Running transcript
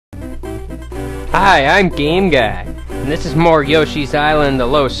Hi, I'm Game Guy, and this is more Yoshi's Island, the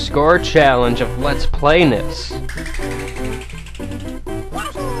low score challenge of Let's Playness.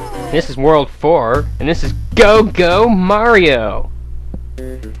 This is World 4, and this is Go Go Mario!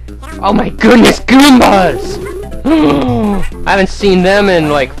 Oh my goodness, Goombas! I haven't seen them in,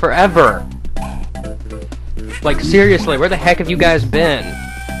 like, forever. Like, seriously, where the heck have you guys been?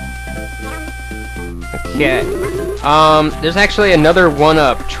 Okay. There's actually another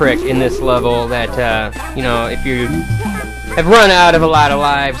one-up trick in this level that, you know, if you have run out of a lot of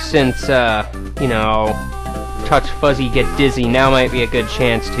lives since, you know, Touch Fuzzy Get Dizzy, now might be a good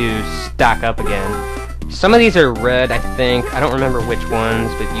chance to stock up again. Some of these are red, I think. I don't remember which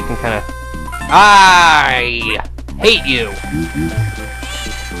ones, but you can kind of... I hate you!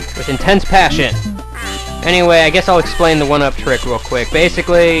 With intense passion. Anyway, I guess I'll explain the one-up trick real quick.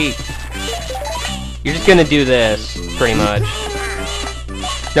 Basically, you're just gonna do this, pretty much.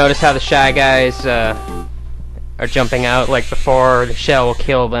 Notice how the Shy Guys, are jumping out like before, the shell will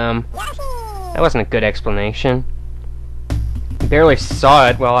kill them. That wasn't a good explanation. I barely saw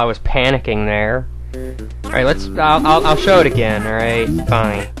it while I was panicking there. Alright, I'll show it again, alright?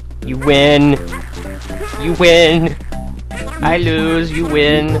 Fine. You win. You win. I lose, you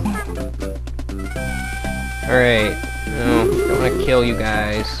win. Alright. No, don't want to kill you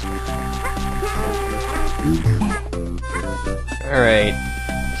guys. Alright.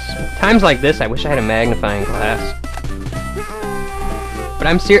 Times like this, I wish I had a magnifying glass. But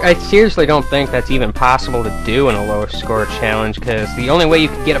I seriously don't think that's even possible to do in a low score challenge, because the only way you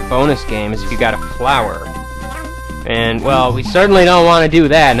could get a bonus game is if you got a flower. And, well, we certainly don't want to do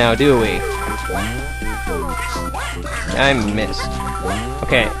that now, do we? I missed.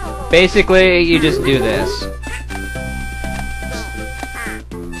 Okay, basically, you just do this.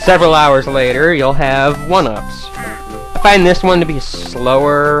 Several hours later, you'll have one-ups. I find this one to be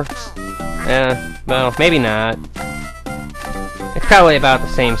slower. Well, maybe not. It's probably about the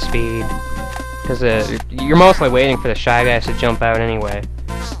same speed. Because you're mostly waiting for the Shy Guys to jump out anyway.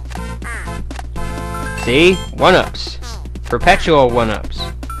 See? One-ups. Perpetual one-ups.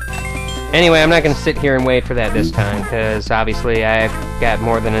 Anyway, I'm not going to sit here and wait for that this time, because obviously I've got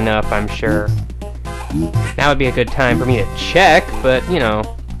more than enough, I'm sure. Now would be a good time for me to check, but, you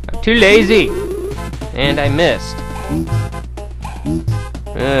know, I'm too lazy. And I missed.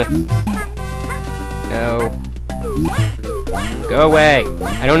 No. Go away.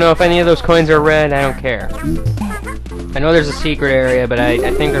 I don't know if any of those coins are red, I don't care. I know there's a secret area, but I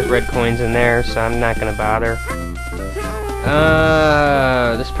think there's red coins in there, so I'm not gonna bother.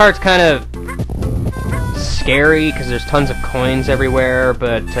 This part's kind of scary, because there's tons of coins everywhere,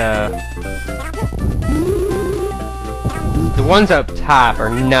 but, the ones up top are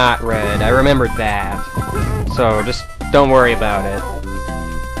not red. I remember that. So, just don't worry about it.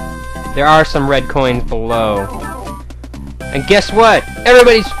 There are some red coins below. And guess what?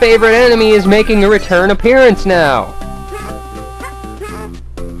 Everybody's favorite enemy is making a return appearance now!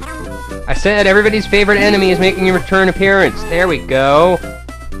 I said everybody's favorite enemy is making a return appearance. There we go.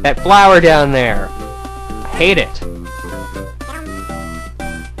 That flower down there. I hate it.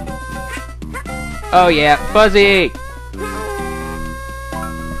 Oh yeah, Fuzzy!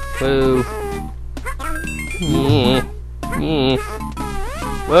 Woo.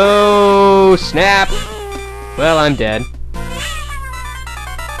 Whoa, snap! Well, I'm dead.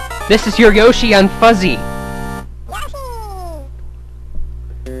 This is your Yoshi on Fuzzy!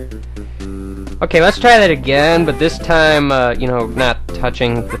 Okay, let's try that again, but this time, you know, not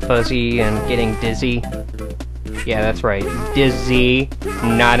touching the Fuzzy and getting dizzy. Yeah, that's right. Dizzy,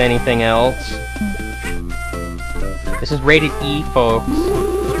 not anything else. This is rated E, folks.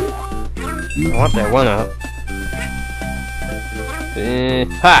 I want that one-up.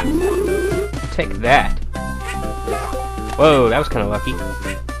 Ha! Take that. Whoa, that was kind of lucky.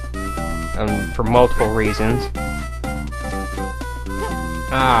 For multiple reasons.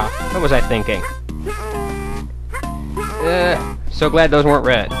 What was I thinking? So glad those weren't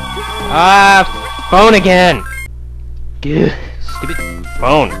red. Phone again! Gah, stupid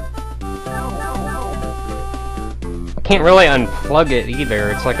phone. I can't really unplug it either.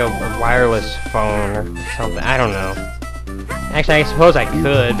 It's like a wireless phone or something. I don't know. Actually, I suppose I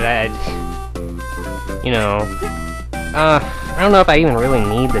could, but you know. I don't know if I even really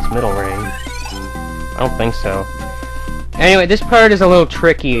need this middle ring. I don't think so. Anyway, this part is a little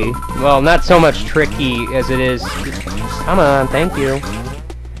tricky. Well, not so much tricky as it is... Come on, thank you.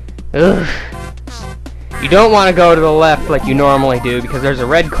 Ugh. You don't want to go to the left like you normally do, because there's a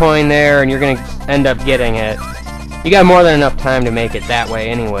red coin there, and you're going to end up getting it. You got more than enough time to make it that way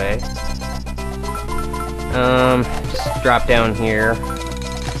anyway. Just drop down here.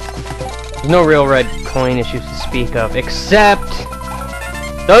 There's no real red coin issues to speak of, except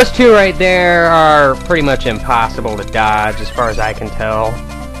those two right there are pretty much impossible to dodge as far as I can tell.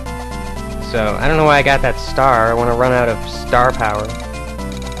 So, I don't know why I got that star. I want to run out of star power.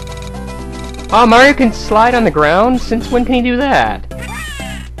 Oh, Mario can slide on the ground? Since when can he do that?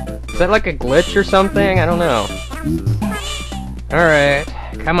 Is that like a glitch or something? I don't know. Alright.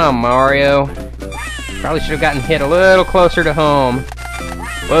 Come on, Mario. Probably should have gotten hit a little closer to home.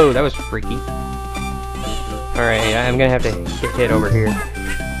 Whoa, that was freaky. Alright, I'm gonna have to get hit over here.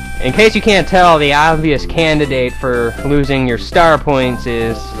 In case you can't tell, the obvious candidate for losing your star points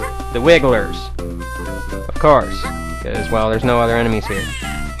is the Wigglers. Of course. Because, well, there's no other enemies here.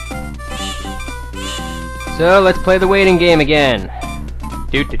 So, let's play the waiting game again.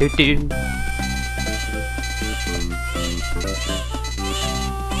 Do-do-do-do.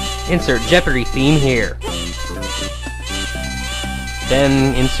 Insert Jeopardy theme here.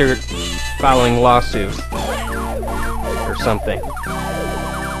 Then insert following lawsuit. Or something.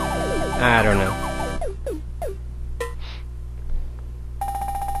 I don't know.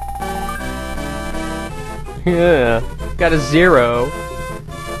 Yeah, got a 0.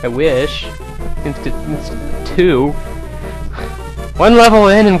 I wish. It's 2. One level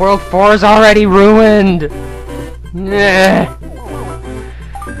in and World 4 is already ruined! Nah.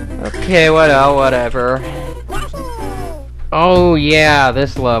 Okay, whatever. Oh yeah,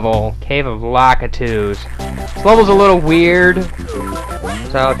 this level. Cave of Lakitus. This level's a little weird,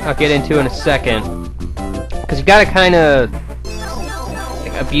 so I'll get into in a second. Because you gotta kinda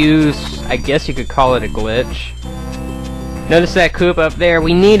abuse, I guess you could call it a glitch. Notice that Koopa up there?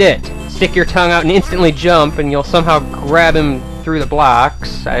 We need it! Stick your tongue out and instantly jump, and you'll somehow grab him through the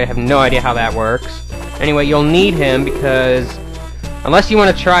blocks. I have no idea how that works. Anyway, you'll need him because unless you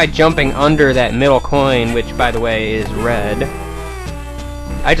want to try jumping under that middle coin, which, by the way, is red,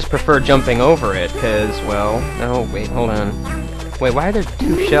 I just prefer jumping over it, because, well... Oh, wait, hold on. Wait, why are there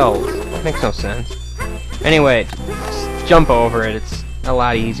 2 shells? That makes no sense. Anyway, just jump over it. It's a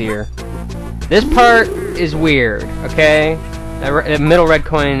lot easier. This part is weird, okay? The middle red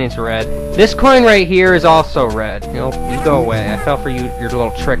coin is red. This coin right here is also red. You go away. I fell for your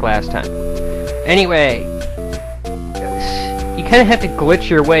little trick last time. Anyway, you kind of have to glitch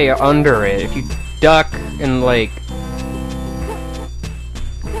your way under it. If you duck and, like,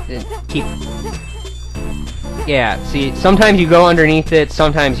 keep... Yeah, see, sometimes you go underneath it,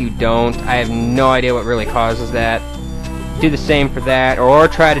 sometimes you don't. I have no idea what really causes that. Do the same for that, or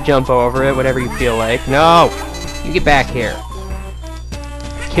try to jump over it, whatever you feel like. No! You get back here.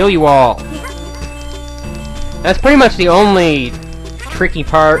 Kill you all. That's pretty much the only tricky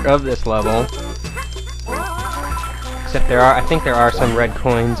part of this level. Except I think there are some red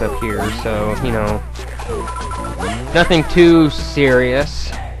coins up here, so, you know, nothing too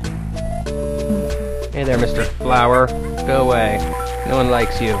serious. Hey there, Mr. Flower. Go away. No one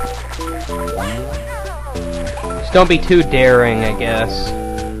likes you. Just don't be too daring, I guess.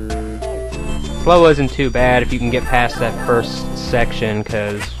 Flow isn't too bad if you can get past that first section,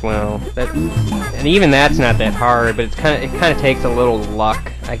 because, well, and even that's not that hard, but it kind of takes a little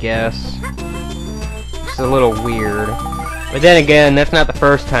luck, I guess. It's a little weird. But then again, that's not the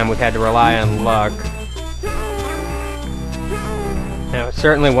first time we've had to rely on luck. Now, it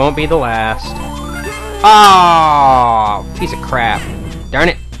certainly won't be the last. Oh, piece of crap. Darn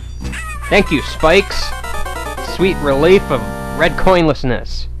it. Thank you, Spikes. Sweet relief of red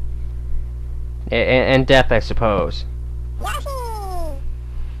coinlessness. And death, I suppose.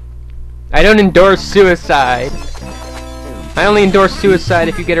 I don't endorse suicide. I only endorse suicide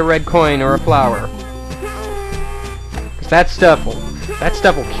if you get a red coin or a flower. Because that stuff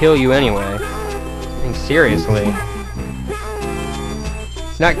will kill you anyway. I mean, seriously.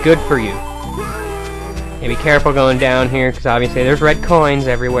 It's not good for you. Yeah, be careful going down here, because obviously there's red coins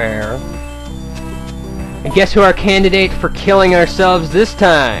everywhere. And guess who our candidate for killing ourselves this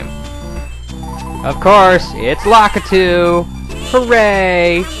time? Of course, it's Lakitu!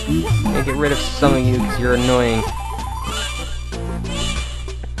 Hooray! Let me get rid of some of you because you're annoying. I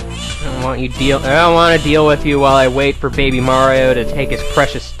don't want to deal with you while I wait for Baby Mario to take his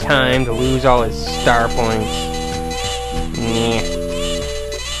precious time to lose all his star points. Nyeh.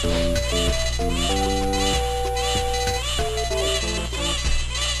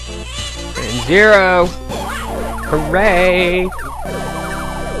 And 0! Hooray!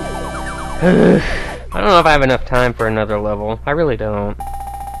 I don't know if I have enough time for another level. I really don't.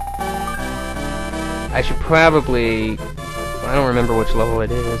 I should probably... I don't remember which level it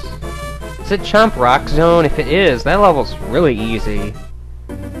is. Is it Chomp Rock Zone? If it is, that level's really easy.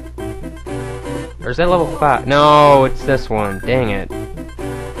 Or is that level 5? No, it's this one. Dang it.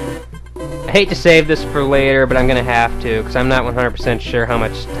 I hate to save this for later, but I'm gonna have to, because I'm not 100% sure how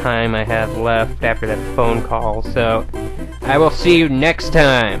much time I have left after that phone call. So, I will see you next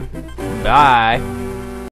time. Bye.